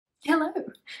Hello,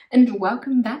 and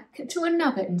welcome back to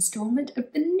another installment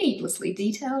of the needlessly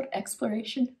detailed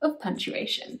exploration of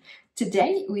punctuation.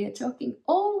 Today we are talking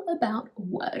all about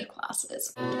word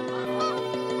classes.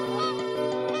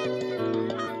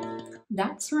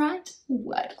 That's right,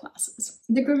 word classes.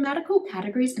 The grammatical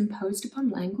categories imposed upon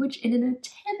language in an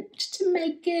attempt to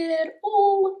make it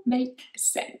all make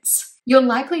sense. You'll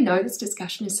likely know this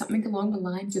discussion is something along the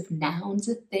lines of nouns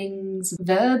are things,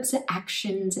 verbs are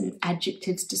actions, and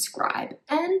adjectives describe.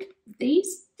 And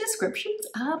these descriptions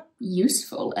are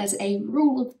useful as a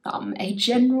rule of thumb, a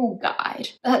general guide,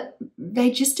 but they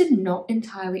just are not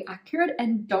entirely accurate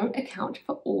and don't account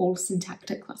for all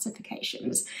syntactic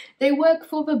classifications. They work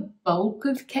for the bulk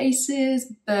of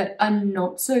cases, but are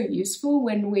not so useful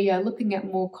when we are looking at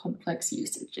more complex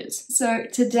usages. So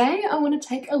today I want to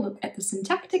take a look at the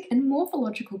syntactic and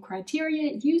morphological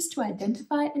criteria used to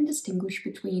identify and distinguish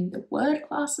between the word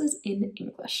classes in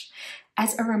English.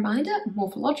 As a reminder,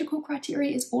 morphological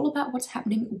criteria is all about what's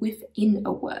happening within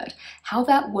a word, how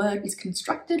that word is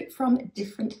constructed from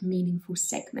different meaningful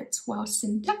segments, while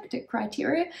syntactic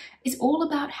criteria is all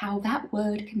about how that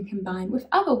word can combine with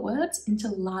other words into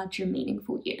larger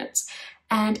meaningful units.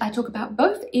 And I talk about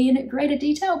both in greater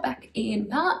detail back in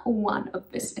part 1 of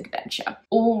this adventure.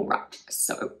 All right,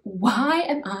 so why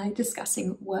am I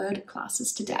discussing word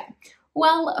classes today?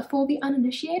 Well, for the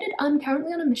uninitiated, I'm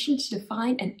currently on a mission to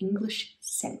define an English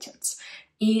sentence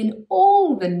in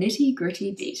all the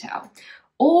nitty-gritty detail,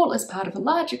 all as part of a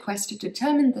larger quest to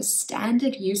determine the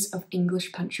standard use of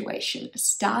English punctuation,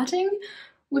 starting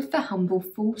with the humble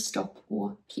full stop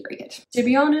or period. To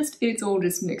be honest, it's all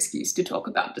just an excuse to talk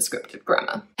about descriptive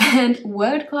grammar. And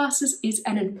word classes is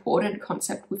an important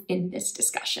concept within this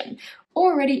discussion,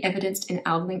 already evidenced in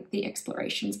our lengthy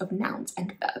explorations of nouns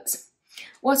and verbs.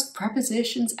 Whilst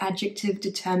prepositions, adjective,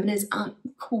 determiners aren't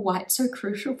quite so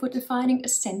crucial for defining a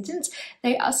sentence,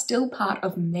 they are still part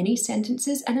of many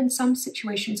sentences and in some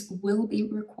situations will be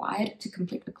required to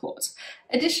complete a clause.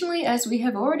 Additionally, as we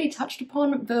have already touched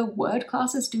upon, the word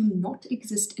classes do not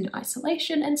exist in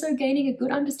isolation, and so gaining a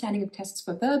good understanding of tests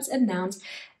for verbs and nouns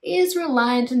is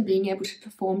reliant on being able to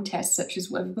perform tests such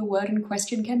as whether the word in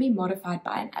question can be modified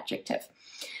by an adjective.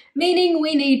 Meaning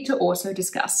we need to also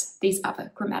discuss these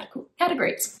other grammatical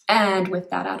categories. And with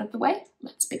that out of the way,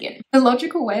 let's begin. The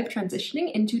logical way of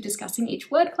transitioning into discussing each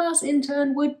word class in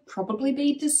turn would probably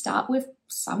be to start with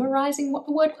summarizing what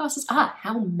the word classes are,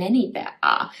 how many there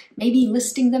are, maybe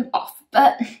listing them off,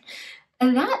 but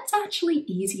that's actually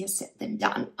easier said than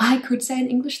done. I could say in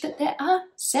English that there are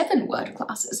 7 word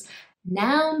classes: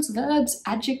 nouns, verbs,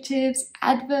 adjectives,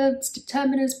 adverbs,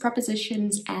 determiners,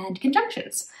 prepositions, and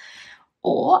conjunctions.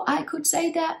 Or I could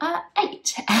say there are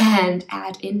 8 and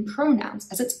add in pronouns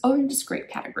as its own discrete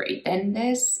category. Then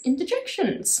there's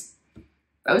interjections.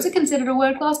 Those are considered a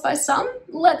word class by some.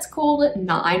 Let's call it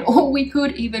 9. Or we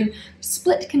could even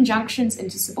split conjunctions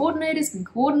into subordinators and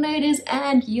coordinators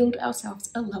and yield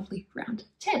ourselves a lovely round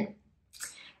 10.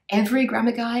 Every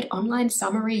grammar guide, online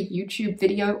summary, YouTube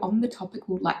video on the topic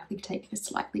will likely take a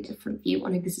slightly different view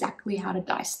on exactly how to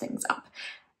dice things up.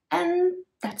 And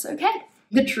that's okay.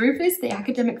 The truth is, the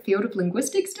academic field of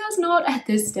linguistics does not, at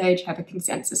this stage, have a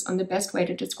consensus on the best way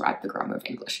to describe the grammar of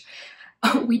English.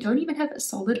 We don't even have a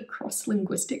solid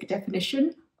cross-linguistic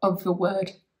definition of the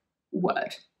word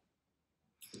word.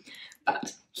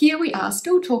 But here we are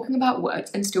still talking about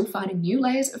words and still finding new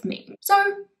layers of meaning. So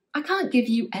I can't give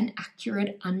you an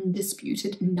accurate,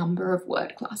 undisputed number of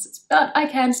word classes, but I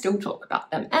can still talk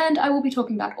about them, and I will be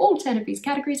talking about all 10 of these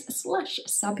categories /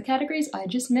 subcategories I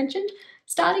just mentioned,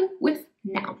 starting with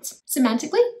nouns.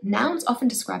 Semantically, nouns often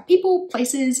describe people,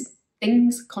 places,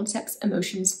 things, concepts,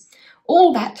 emotions,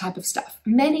 all that type of stuff.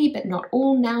 Many, but not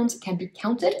all, nouns can be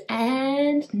counted,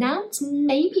 and nouns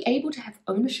may be able to have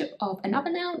ownership of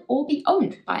another noun or be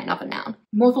owned by another noun.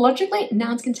 Morphologically,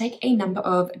 nouns can take a number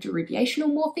of derivational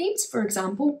morphemes, for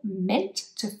example, meant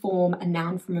to form a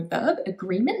noun from a verb,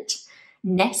 agreement,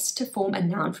 ness to form a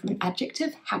noun from an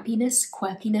adjective, happiness,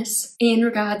 quirkiness. In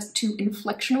regards to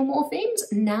inflectional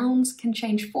morphemes, nouns can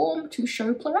change form to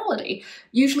show plurality.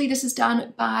 Usually this is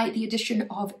done by the addition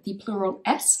of the plural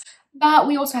s, but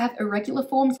we also have irregular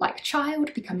forms like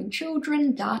child becoming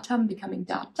children, datum becoming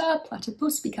data,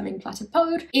 platypus becoming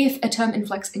platypode. If a term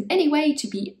inflects in any way to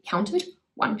be counted,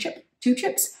 1 chip, 2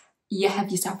 chips, you have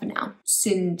yourself a noun.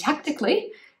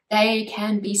 Syntactically, they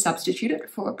can be substituted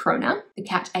for a pronoun. The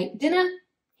cat ate dinner,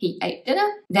 he ate dinner.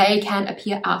 They can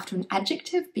appear after an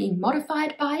adjective being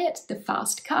modified by it, the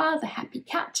fast car, the happy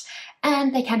cat,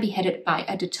 and they can be headed by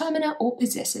a determiner or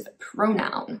possessive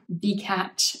pronoun. The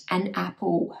cat, an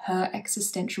apple, her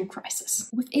existential crisis.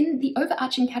 Within the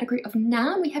overarching category of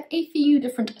noun, we have a few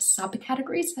different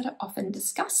subcategories that are often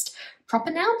discussed. Proper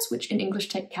nouns, which in English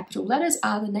take capital letters,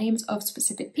 are the names of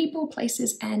specific people,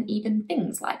 places, and even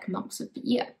things like months of the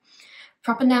year.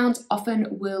 Proper nouns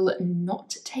often will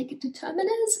not take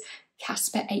determiners.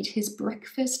 Casper ate his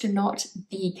breakfast, not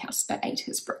the Casper ate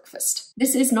his breakfast.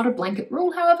 This is not a blanket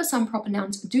rule, however, some proper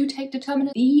nouns do take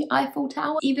determiner. The Eiffel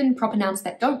Tower, even proper nouns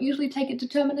that don't usually take a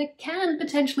determiner can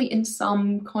potentially in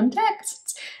some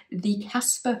contexts. The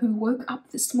Casper who woke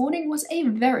up this morning was a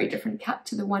very different cat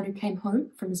to the one who came home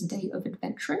from his day of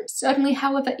adventuring. Certainly,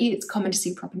 however, it's common to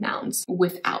see proper nouns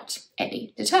without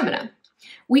any determiner.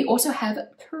 We also have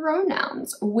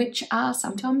pronouns, which are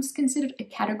sometimes considered a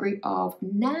category of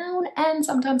noun and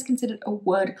sometimes considered a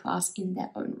word class in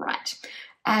their own right.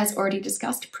 As already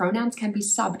discussed, pronouns can be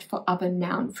subbed for other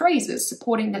noun phrases,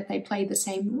 supporting that they play the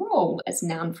same role as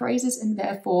noun phrases and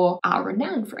therefore are a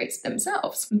noun phrase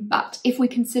themselves. But if we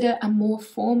consider a more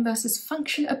form versus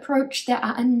function approach, there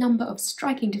are a number of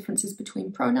striking differences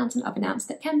between pronouns and other nouns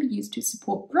that can be used to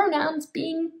support pronouns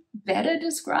being better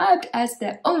described as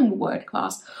their own word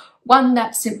class, one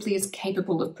that simply is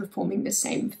capable of performing the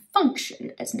same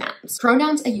function as nouns.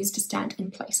 Pronouns are used to stand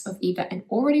in place of either an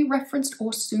already referenced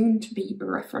or soon to be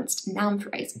referenced noun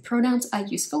phrase. Pronouns are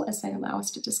useful as they allow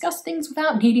us to discuss things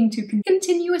without needing to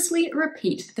continuously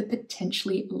repeat the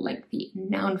potentially lengthy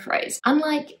noun phrase.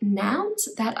 Unlike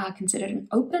nouns that are considered an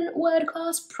open word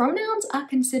class, pronouns are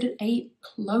considered a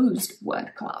closed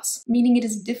word class, meaning it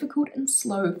is difficult and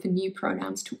slow for new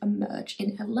pronouns to emerge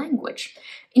in a language.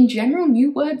 In general,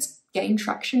 new words gain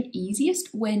traction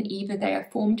easiest when either they are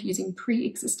formed using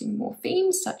pre-existing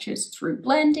morphemes, such as through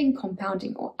blending,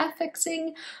 compounding, or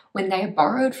affixing, when they are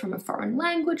borrowed from a foreign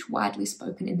language widely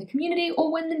spoken in the community,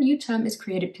 or when the new term is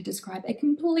created to describe a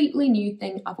completely new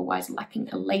thing otherwise lacking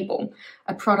a label,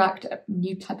 a product, a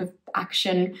new type of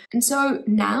action. And so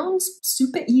nouns,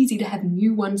 super easy to have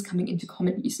new ones coming into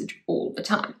common usage all the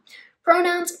time.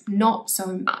 Pronouns, not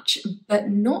so much, but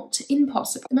not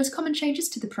impossible. The most common changes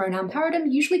to the pronoun paradigm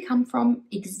usually come from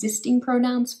existing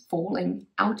pronouns falling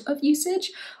out of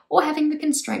usage or having the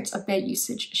constraints of their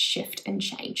usage shift and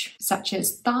change, such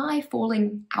as thigh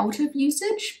falling out of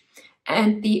usage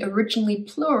and the originally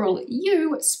plural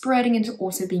you spreading into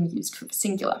also being used for the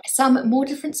singular. Some more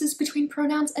differences between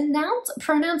pronouns and nouns.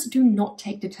 Pronouns do not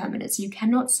take determiners. You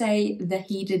cannot say the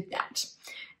he did that.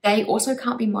 They also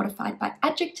can't be modified by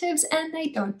adjectives and they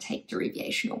don't take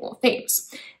derivation or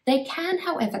morphemes. They can,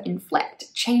 however,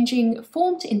 inflect, changing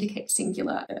form to indicate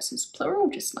singular versus plural,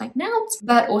 just like nouns,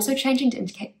 but also changing to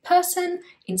indicate person,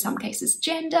 in some cases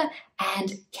gender,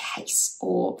 and case,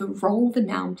 or the role the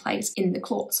noun plays in the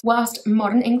clause. Whilst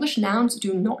modern English nouns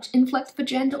do not inflect for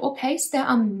gender or case, there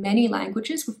are many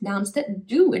languages with nouns that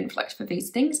do inflect for these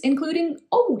things, including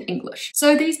Old English.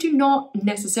 So these do not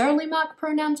necessarily mark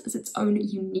pronouns as its own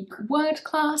unique word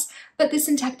class, but the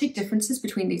syntactic differences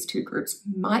between these two groups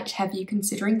might have you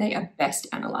considering they are best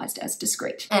analysed as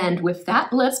discrete. And with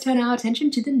that, let's turn our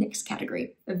attention to the next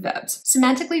category, verbs.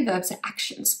 Semantically, verbs are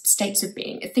actions, states of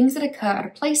being, things that occur at a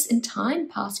place in time,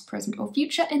 past, present, or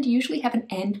future, and usually have an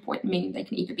end point, meaning they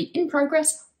can either be in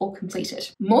progress or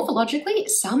completed. Morphologically,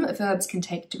 some verbs can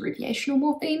take derivational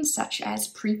morphemes, such as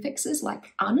prefixes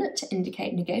like un to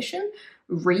indicate negation,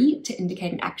 re to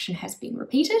indicate an action has been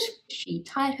repeated. She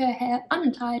tied her hair,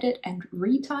 untied it, and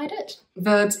retied it.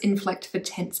 Verbs inflect for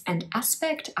tense and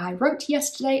aspect. I wrote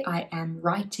yesterday, I am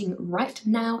writing right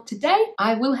now today.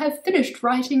 I will have finished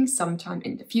writing sometime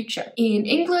in the future. In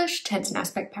English, tense and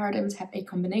aspect paradigms have a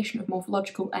combination of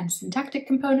morphological and syntactic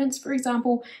components. For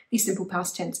example, the simple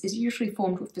past tense is usually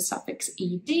formed with the suffix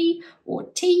ed or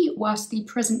t, whilst the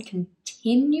present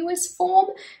continuous form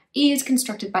is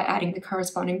constructed by adding the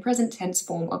corresponding present tense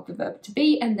form of the verb to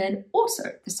be and then also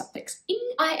the suffix ing.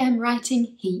 I am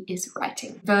writing, he is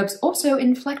writing. Verbs also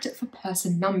inflect for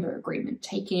person number agreement,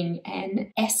 taking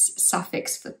an s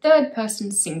suffix for third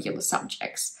person singular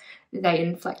subjects. They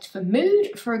inflect for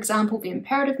mood, for example, the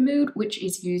imperative mood, which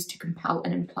is used to compel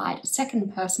an implied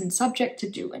second person subject to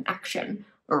do an action.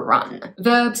 run.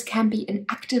 Verbs can be an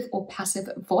active or passive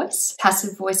voice.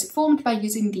 Passive voice formed by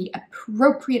using the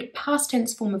appropriate past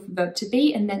tense form of the verb to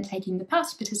be and then taking the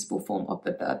past participle form of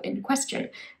the verb in question.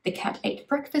 The cat ate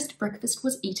breakfast. Breakfast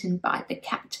was eaten by the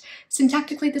cat.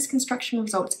 Syntactically, this construction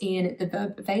results in the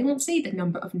verb valency, the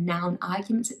number of noun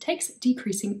arguments it takes,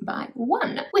 decreasing by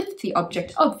 1, with the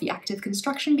object of the active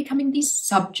construction becoming the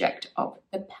subject of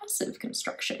the passive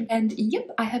construction. And yep,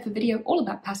 I have a video all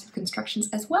about passive constructions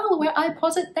as well, where I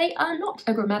posit they are not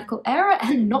a grammatical error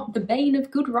and not the bane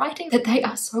of good writing that they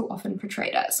are so often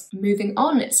portrayed as. Moving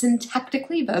on,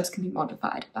 syntactically, verbs can be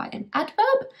modified by an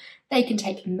adverb. They can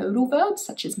take modal verbs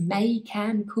such as may,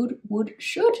 can, could, would,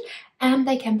 should, and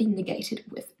they can be negated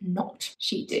with not.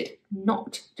 She did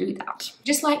not do that.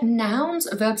 Just like nouns,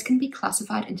 verbs can be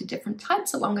classified into different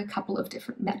types along a couple of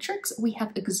different metrics. We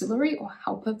have auxiliary or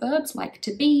helper verbs like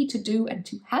to be, to do, and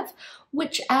to have,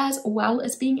 which, as well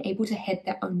as being able to head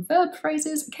their own verb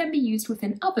phrases, can be used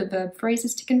within other verb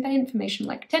phrases to convey information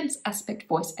like tense, aspect,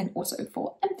 voice, and also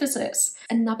for emphasis.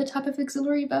 Another type of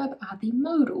auxiliary verb are the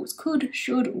modals, could,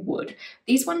 should, would.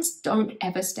 These ones don't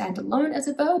ever stand alone as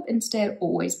a verb, instead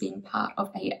always being part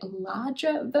of a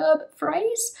larger verb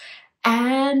phrase,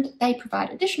 and they provide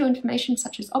additional information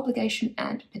such as obligation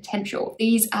and potential.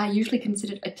 These are usually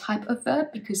considered a type of verb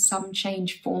because some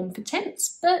change form for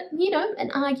tense, but you know, an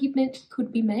argument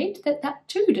could be made that that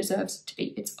too deserves to be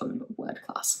its own word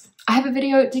class. I have a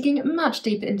video digging much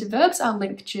deeper into verbs, I'll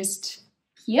link just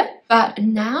here, but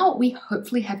now we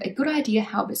hopefully have a good idea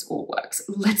how this all works.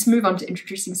 Let's move on to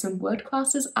introducing some word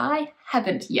classes I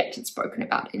haven't yet spoken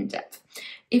about in depth.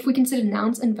 If we consider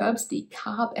nouns and verbs the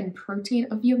carb and protein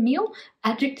of your meal,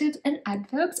 adjectives and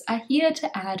adverbs are here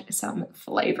to add some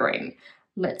flavouring.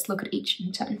 Let's look at each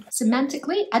in turn.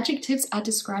 Semantically, adjectives are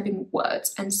describing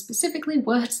words, and specifically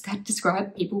words that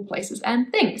describe people, places,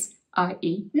 and things,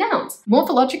 i.e. nouns.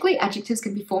 Morphologically, adjectives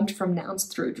can be formed from nouns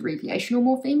through derivational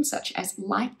morphemes such as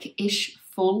like-ish,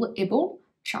 full-ible,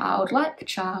 childlike,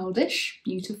 childish,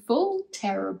 beautiful,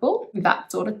 terrible,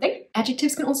 that sort of thing.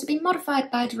 Adjectives can also be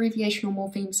modified by derivational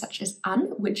morphemes such as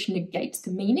un, which negates the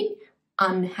meaning,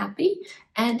 unhappy,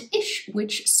 and ish,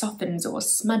 which softens or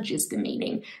smudges the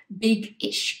meaning.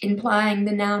 Big-ish, implying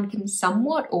the noun can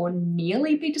somewhat or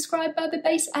nearly be described by the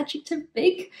base adjective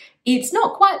big. It's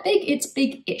not quite big, it's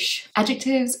big-ish.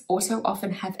 Adjectives also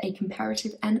often have a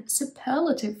comparative and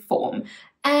superlative form,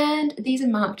 and these are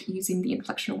marked using the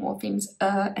inflectional morphemes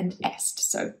and est,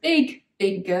 so big,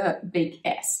 bigger,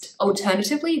 big-est.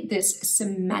 Alternatively, this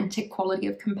semantic quality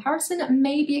of comparison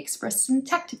may be expressed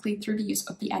syntactically through the use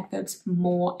of the adverbs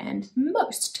more and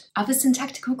most. Other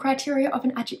syntactical criteria of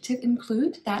an adjective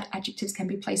include that adjectives can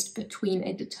be placed between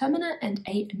a determiner and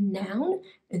a noun,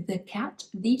 the cat,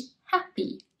 the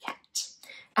happy cat.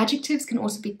 Adjectives can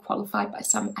also be qualified by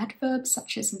some adverbs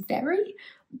such as very,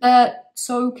 but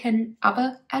so can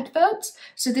other adverbs.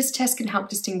 So this test can help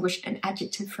distinguish an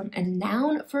adjective from a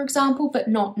noun, for example, but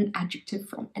not an adjective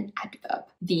from an adverb.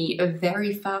 The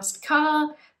very fast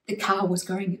car, the car was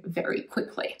going very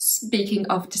quickly. Speaking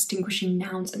of distinguishing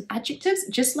nouns and adjectives,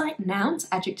 just like nouns,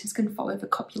 adjectives can follow the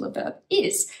copular verb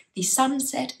is. The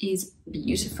sunset is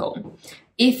beautiful.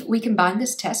 If we combine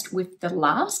this test with the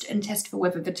last and test for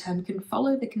whether the term can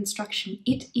follow the construction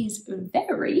it is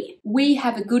very, we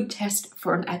have a good test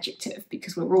for an adjective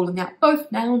because we're ruling out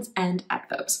both nouns and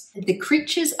adverbs. The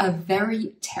creatures are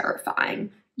very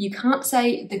terrifying. You can't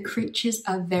say the creatures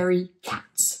are very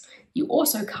cats. You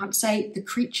also can't say the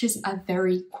creatures are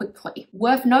very quickly.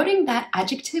 Worth noting that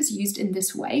adjectives used in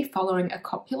this way, following a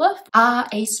copula, are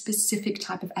a specific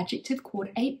type of adjective called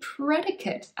a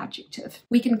predicate adjective.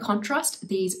 We can contrast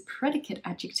these predicate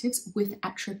adjectives with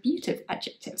attributive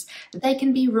adjectives. They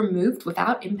can be removed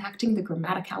without impacting the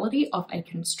grammaticality of a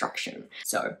construction.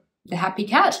 So, the happy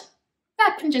cat,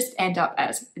 that can just end up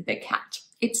as the cat.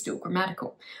 It's still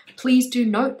grammatical. Please do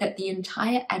note that the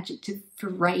entire adjective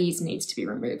phrase needs to be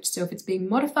removed. So if it's being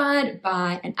modified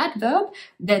by an adverb,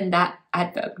 then that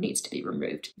adverb needs to be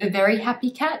removed. The very happy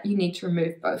cat, you need to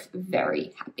remove both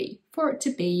very happy for it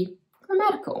to be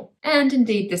grammatical. And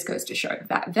indeed, this goes to show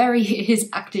that very is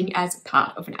acting as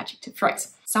part of an adjective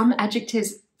phrase. Some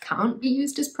adjectives can't be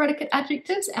used as predicate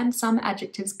adjectives, and some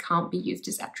adjectives can't be used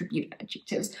as attribute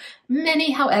adjectives.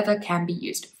 Many, however, can be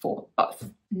used for both.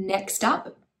 Next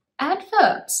up,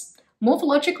 adverbs.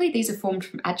 Morphologically, these are formed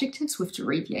from adjectives with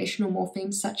derivational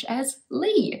morphemes such as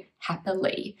ly,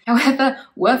 happily. However,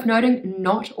 worth noting,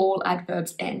 not all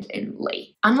adverbs end in ly.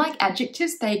 Unlike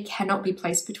adjectives, they cannot be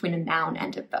placed between a noun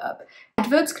and a verb.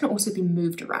 Adverbs can also be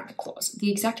moved around a clause.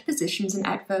 The exact positions an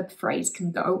adverb phrase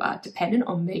can go are dependent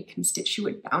on the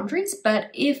constituent boundaries,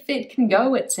 but if it can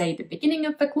go at, say, the beginning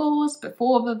of the clause,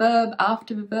 before the verb,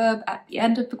 after the verb, at the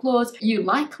end of the clause, you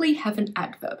likely have an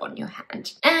adverb on your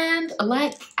hand. And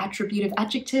like attributive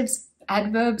adjectives,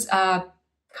 adverbs are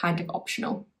kind of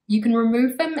optional. You can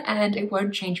remove them and it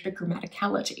won't change the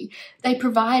grammaticality. They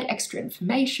provide extra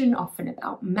information, often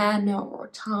about manner or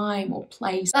time or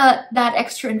place, but that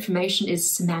extra information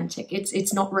is semantic.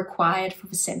 It's not required for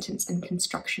the sentence and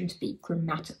construction to be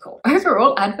grammatical.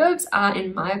 Overall, adverbs are,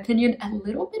 in my opinion, a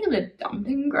little bit of a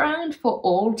dumping ground for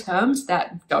all terms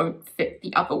that don't fit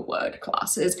the other word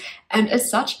classes, and as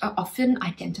such are often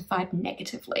identified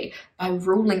negatively by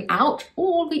ruling out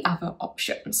all the other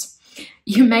options.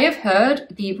 You may have heard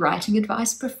the writing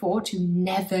advice before to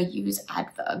never use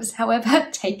adverbs. However,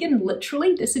 taken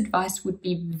literally, this advice would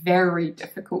be very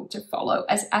difficult to follow,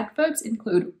 as adverbs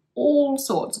include all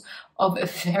sorts of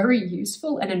very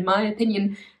useful and, in my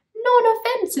opinion,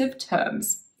 non-offensive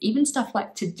terms. Even stuff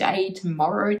like today,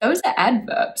 tomorrow, those are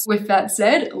adverbs. With that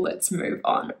said, let's move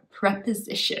on.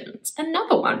 Prepositions,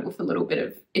 another one with a little bit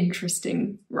of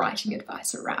interesting writing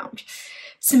advice around.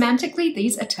 Semantically,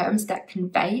 these are terms that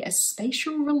convey a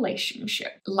spatial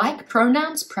relationship. Like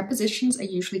pronouns, prepositions are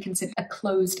usually considered a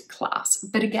closed class,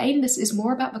 but again, this is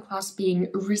more about the class being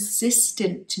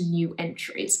resistant to new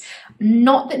entries.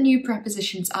 Not that new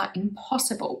prepositions are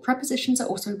impossible. Prepositions are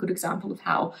also a good example of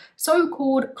how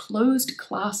so-called closed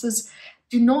classes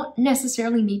do not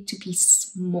necessarily need to be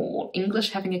small,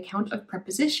 English having a count of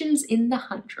prepositions in the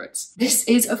hundreds. This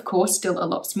is, of course, still a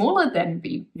lot smaller than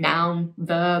the noun,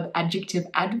 verb, adjective,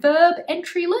 adverb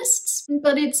entry lists,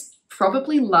 but it's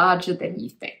probably larger than you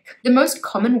think. The most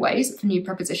common ways for new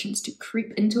prepositions to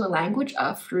creep into a language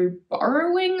are through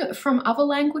borrowing from other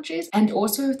languages and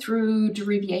also through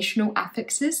derivational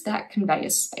affixes that convey a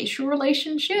spatial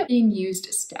relationship being used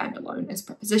standalone as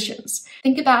prepositions.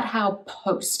 Think about how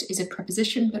post is a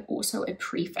preposition but also a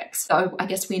prefix, though I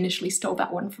guess we initially stole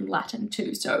that one from Latin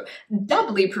too, so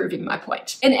doubly proving my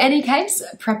point. In any case,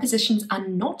 prepositions are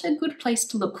not a good place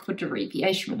to look for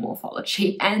derivational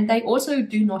morphology, and they also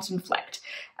do not inflect.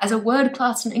 As a word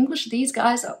class in English, these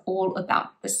guys are all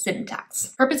about the syntax.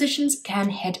 Prepositions can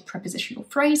head prepositional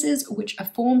phrases, which are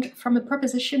formed from a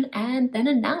preposition and then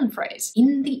a noun phrase.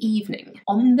 In the evening,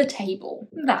 on the table,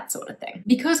 that sort of thing.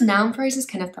 Because noun phrases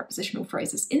can have prepositional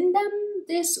phrases in them,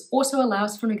 this also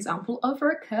allows for an example of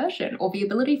recursion, or the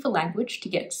ability for language to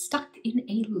get stuck in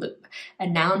a loop. A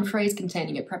noun phrase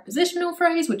containing a prepositional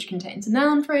phrase, which contains a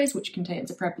noun phrase, which contains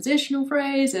a prepositional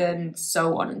phrase, and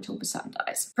so on until the sun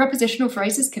dies. Prepositional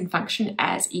phrases can function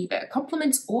as either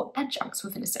complements or adjuncts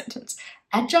within a sentence.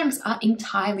 Adjuncts are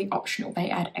entirely optional. They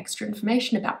add extra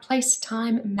information about place,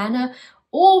 time, manner,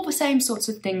 all the same sorts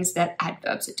of things that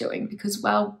adverbs are doing, because,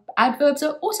 well, adverbs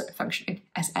are also functioning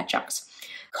as adjuncts.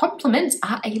 Complements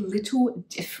are a little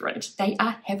different. They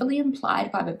are heavily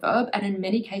implied by the verb and in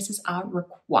many cases are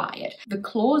required. The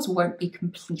clause won't be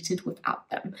completed without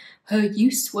them. Her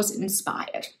use was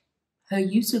inspired. Her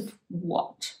use of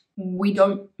what? We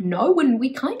don't know, and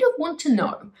we kind of want to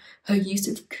know. Her use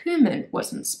of cumin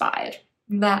was inspired.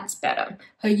 That's better.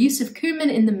 Her use of cumin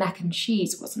in the mac and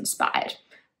cheese was inspired.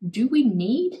 Do we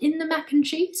need in the mac and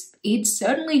cheese? It's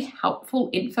certainly helpful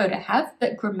info to have,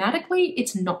 but grammatically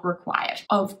it's not required.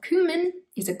 Of cumin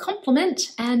is a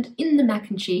complement and in the mac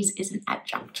and cheese is an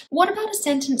adjunct. What about a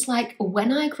sentence like,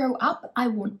 when I grow up, I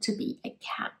want to be a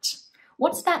cat?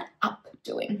 What's that up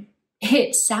doing?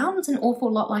 It sounds an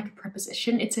awful lot like a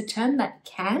preposition. It's a term that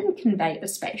can convey a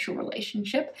spatial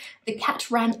relationship. The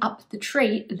cat ran up the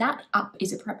tree. That up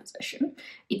is a preposition.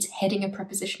 It's heading a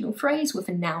prepositional phrase with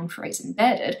a noun phrase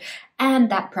embedded, and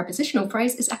that prepositional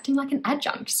phrase is acting like an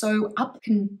adjunct. So up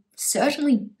can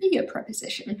certainly be a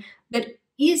preposition, but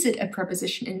is it a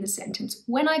preposition in the sentence,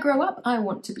 when I grow up, I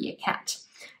want to be a cat?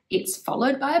 It's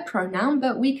followed by a pronoun,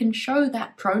 but we can show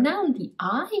that pronoun, the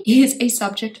I, is a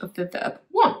subject of the verb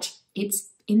want. It's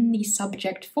in the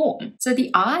subject form. So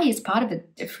the I is part of a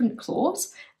different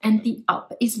clause, and the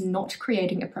up is not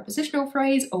creating a prepositional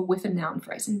phrase or with a noun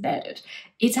phrase embedded.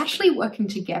 It's actually working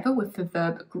together with the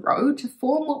verb grow to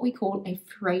form what we call a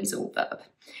phrasal verb.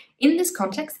 In this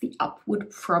context, the up would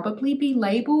probably be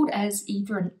labelled as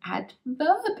either an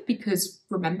adverb, because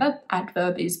remember,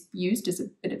 adverb is used as a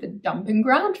bit of a dumping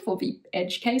ground for the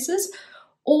edge cases,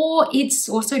 or it's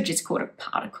also just called a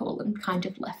particle and kind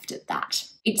of left at that.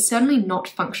 It's certainly not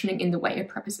functioning in the way a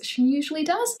preposition usually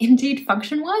does. Indeed,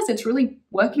 function-wise, it's really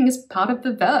working as part of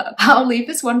the verb. I'll leave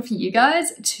this one for you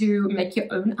guys to make your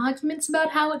own arguments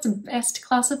about how it's best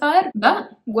classified,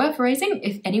 but worth raising,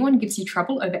 if anyone gives you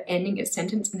trouble over ending a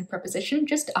sentence in a preposition,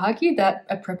 just argue that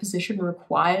a preposition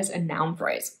requires a noun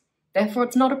phrase. Therefore,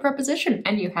 it's not a preposition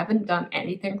and you haven't done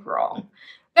anything wrong.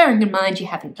 Bearing in mind you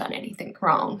haven't done anything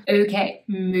wrong. Okay,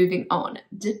 moving on.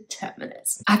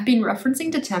 Determiners. I've been referencing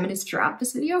determiners throughout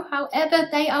this video, however,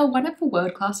 they are one of the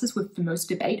word classes with the most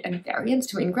debate and variance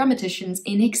between grammaticians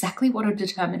in exactly what a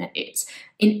determiner is.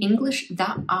 In English,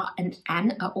 that, are, and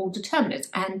an are all determiners,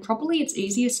 and probably it's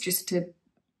easiest just to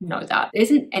know that. There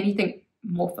isn't anything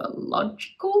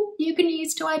morphological you can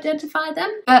use to identify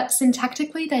them, but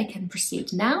syntactically they can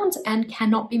precede nouns and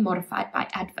cannot be modified by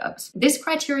adverbs. This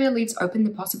criteria leaves open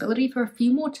the possibility for a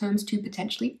few more terms to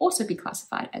potentially also be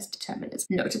classified as determiners,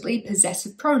 notably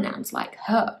possessive pronouns like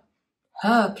her.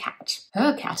 Her cat.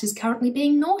 Her cat is currently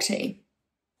being naughty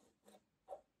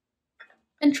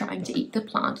and trying to eat the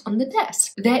plant on the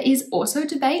desk. There is also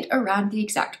debate around the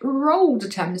exact role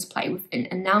determiners play within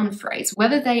a noun phrase,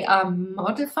 whether they are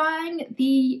modifying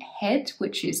the head,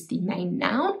 which is the main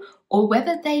noun, or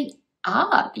whether they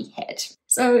are the head.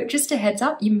 So just a heads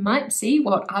up, you might see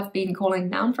what I've been calling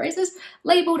noun phrases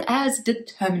labeled as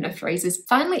determiner phrases.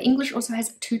 Finally, English also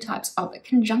has two types of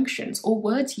conjunctions, or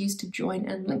words used to join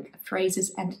and link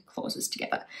phrases and clauses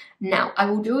together. Now, I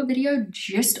will do a video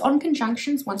just on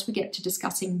conjunctions once we get to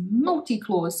discussing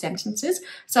multi-clause sentences,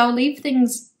 so I'll leave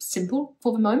things simple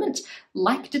for the moment.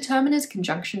 Like determiners,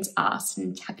 conjunctions are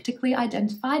syntactically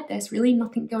identified. There's really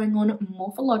nothing going on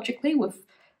morphologically with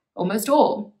almost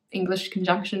all English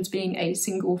conjunctions being a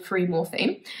single free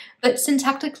morpheme, but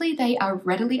syntactically they are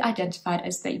readily identified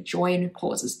as they join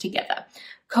clauses together.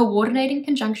 Coordinating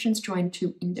conjunctions join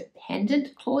two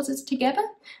independent clauses together,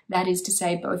 that is to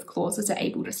say both clauses are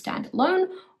able to stand alone,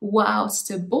 while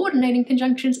subordinating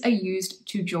conjunctions are used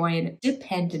to join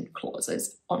dependent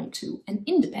clauses onto an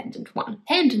independent one.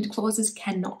 Dependent clauses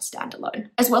cannot stand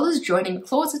alone. As well as joining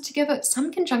clauses together,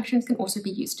 some conjunctions can also be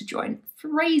used to join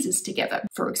phrases together.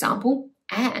 For example,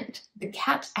 and the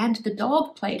cat and the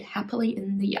dog played happily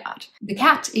in the yard. The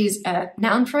cat is a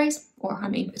noun phrase, or I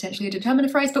mean potentially a determiner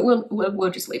phrase, but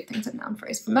we'll just leave things at noun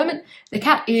phrase for a moment. The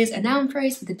cat is a noun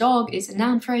phrase, the dog is a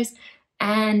noun phrase,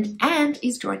 and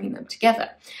is joining them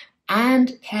together.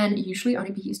 And can usually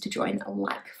only be used to join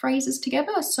like phrases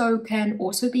together, so can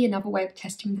also be another way of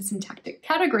testing the syntactic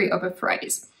category of a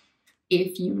phrase.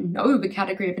 If you know the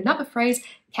category of another phrase,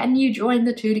 can you join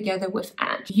the two together with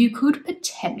and? You could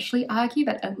potentially argue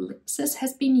that ellipsis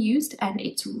has been used and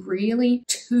it's really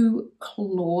two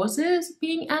clauses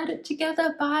being added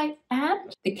together by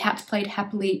and. The cat played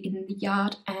happily in the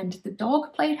yard and the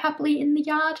dog played happily in the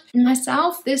yard. And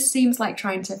myself, this seems like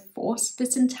trying to force the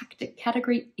syntactic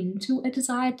category into a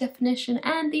desired definition,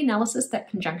 and the analysis that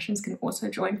conjunctions can also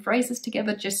join phrases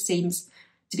together just seems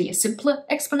to be a simpler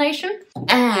explanation.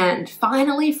 And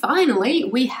finally,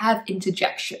 we have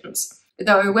interjections.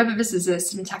 Though whether this is a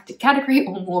syntactic category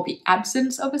or more the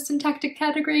absence of a syntactic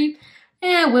category,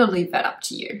 we'll leave that up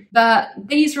to you. But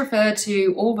these refer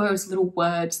to all those little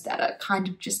words that are kind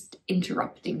of just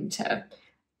interrupting to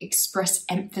express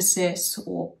emphasis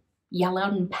or yell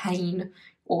out in pain,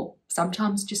 or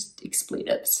sometimes just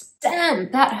expletives.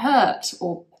 Damn, that hurt,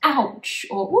 or ouch,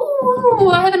 or ooh,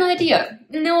 I have an idea.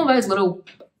 And all those little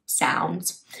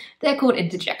sounds. They're called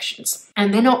interjections.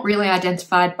 And they're not really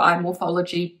identified by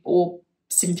morphology or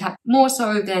syntax, more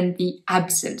so than the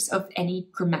absence of any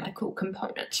grammatical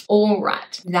component. All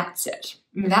right, that's it.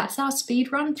 That's our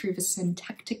speed run through the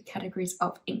syntactic categories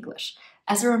of English.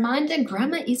 As a reminder,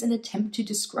 grammar is an attempt to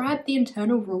describe the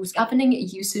internal rules governing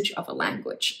usage of a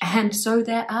language. And so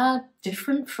there are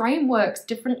different frameworks,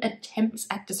 different attempts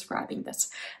at describing this.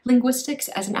 Linguistics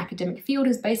as an academic field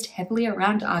is based heavily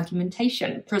around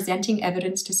argumentation, presenting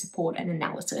evidence to support an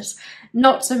analysis,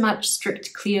 not so much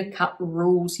strict, clear-cut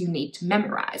rules you need to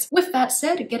memorize. With that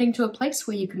said, getting to a place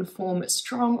where you can form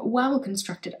strong,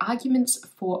 well-constructed arguments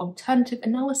for alternative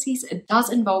analyses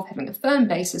does involve having a firm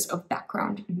basis of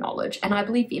background knowledge, and I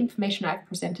believe the information I've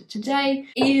presented today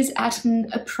is at an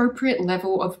appropriate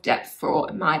level of depth for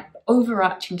my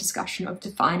overarching discussion of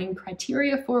defining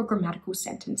criteria for a grammatical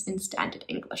sentence in standard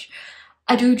English.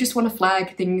 I do just want to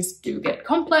flag things do get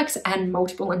complex and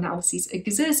multiple analyses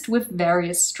exist with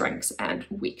various strengths and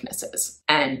weaknesses.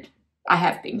 And I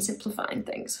have been simplifying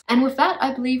things. And with that,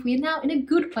 I believe we are now in a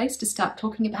good place to start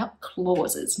talking about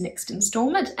clauses next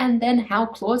installment, and then how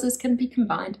clauses can be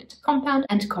combined into compound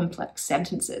and complex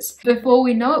sentences. Before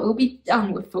we know it, we'll be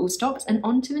done with full stops and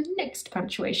on to the next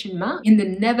punctuation mark in the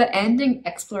never-ending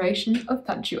exploration of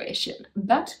punctuation.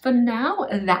 But for now,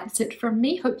 that's it from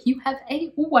me. Hope you have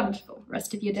a wonderful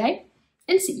rest of your day,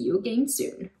 and see you again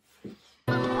soon.